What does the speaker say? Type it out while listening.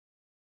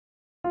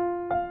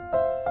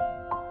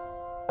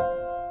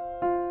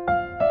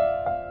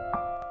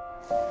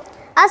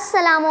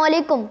Assalamu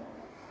alaikum.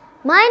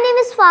 My name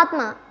is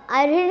Fatma.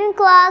 I read in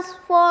class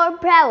 4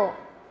 Bravo.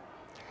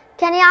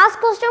 Can I ask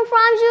question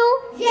from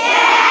you?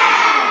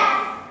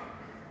 Yes!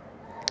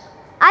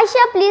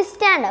 Aisha, please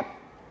stand up.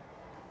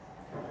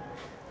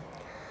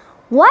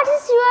 What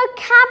is your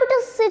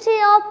capital city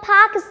of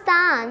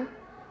Pakistan?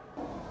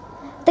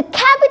 The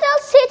capital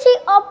city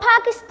of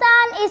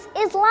Pakistan is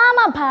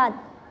Islamabad.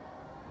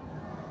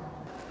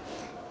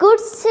 Good,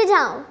 sit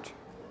down.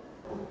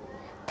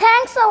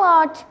 Thanks a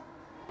lot.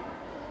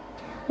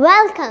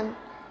 Welcome.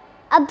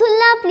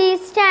 Abdullah,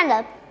 please stand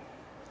up.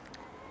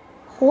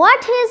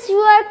 What is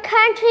your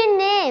country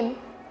name?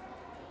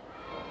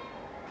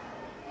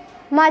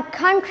 My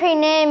country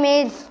name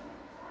is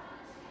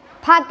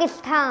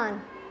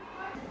Pakistan.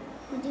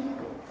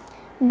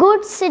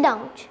 Good, sit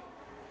down.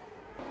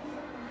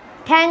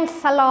 Thanks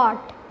a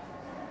lot.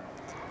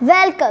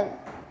 Welcome.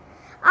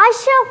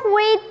 Aisha,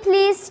 wait,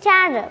 please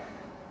stand up.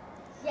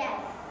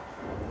 Yes.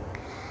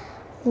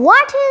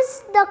 What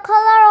is the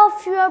color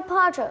of your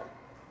bottle?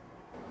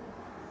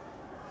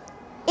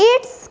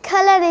 Its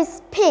color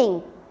is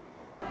pink.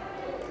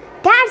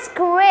 That's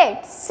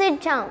great.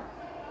 Sit down.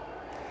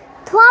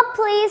 Thwa,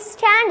 please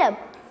stand up.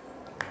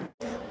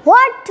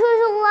 What do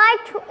you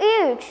like to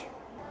eat?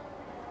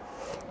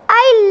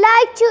 I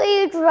like to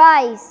eat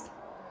rice.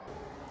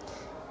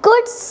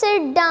 Good,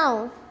 sit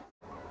down.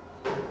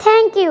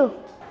 Thank you.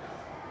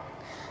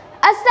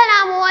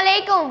 Assalamu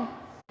alaikum.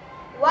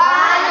 Wa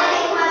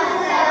alaikum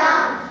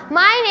assalam.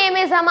 My name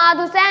is Ahmad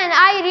Hussain.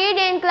 I read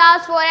in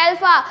class 4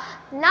 Alpha.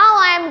 Now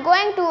I am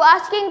going to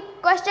asking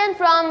question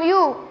from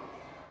you.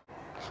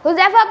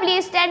 Huzaifa,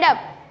 please stand up.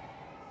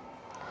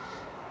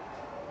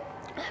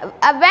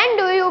 When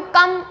do you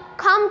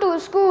come to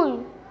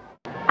school?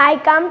 I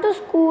come to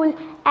school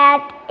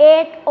at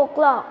 8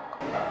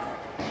 o'clock.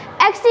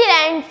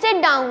 Excellent.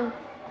 Sit down.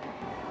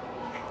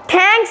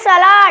 Thanks a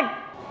lot.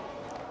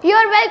 You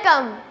are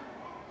welcome.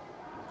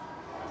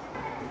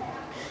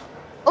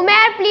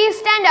 Umair, please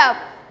stand up.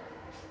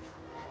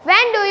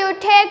 When do you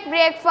take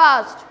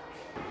breakfast?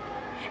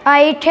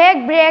 I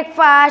take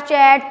breakfast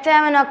at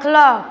 7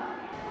 o'clock.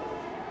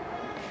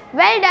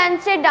 Well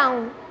done. Sit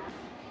down.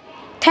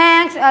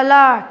 Thanks a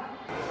lot.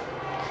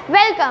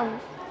 Welcome.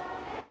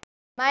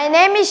 My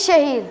name is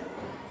Shahir.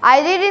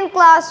 I read in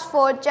class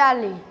 4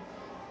 Charlie.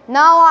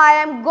 Now I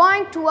am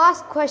going to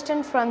ask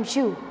question from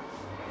you.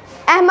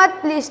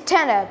 Ahmad, please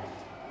stand up.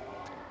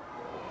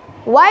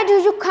 Why do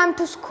you come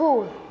to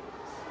school?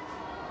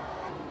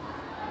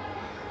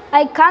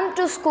 I come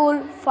to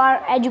school for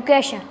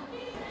education.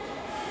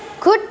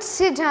 Good,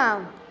 sit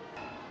down.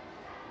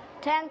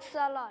 Thanks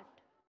a lot.